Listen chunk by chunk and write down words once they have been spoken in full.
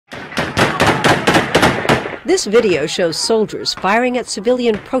This video shows soldiers firing at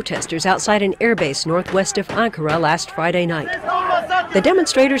civilian protesters outside an airbase northwest of Ankara last Friday night. The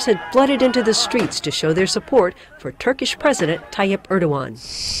demonstrators had flooded into the streets to show their support for Turkish President Tayyip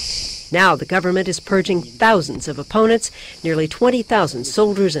Erdogan. Now the government is purging thousands of opponents. Nearly 20,000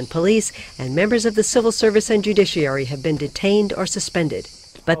 soldiers and police and members of the civil service and judiciary have been detained or suspended.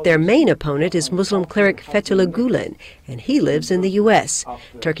 But their main opponent is Muslim cleric Fethullah Gulen, and he lives in the U.S.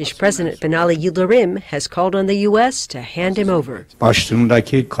 Turkish President Binali Yildirim has called on the U.S. to hand him over.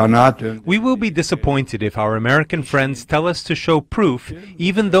 We will be disappointed if our American friends tell us to show proof,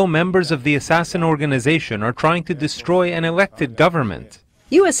 even though members of the assassin organization are trying to destroy an elected government.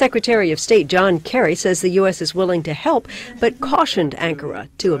 U.S. Secretary of State John Kerry says the U.S. is willing to help, but cautioned Ankara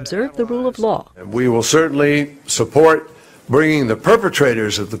to observe the rule of law. We will certainly support bringing the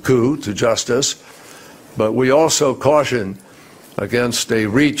perpetrators of the coup to justice, but we also caution against a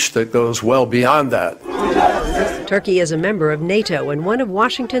reach that goes well beyond that. Turkey is a member of NATO and one of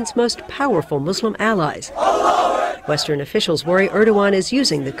Washington's most powerful Muslim allies. Western officials worry Erdogan is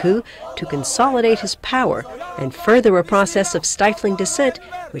using the coup to consolidate his power and further a process of stifling dissent,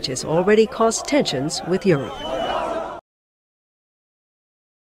 which has already caused tensions with Europe.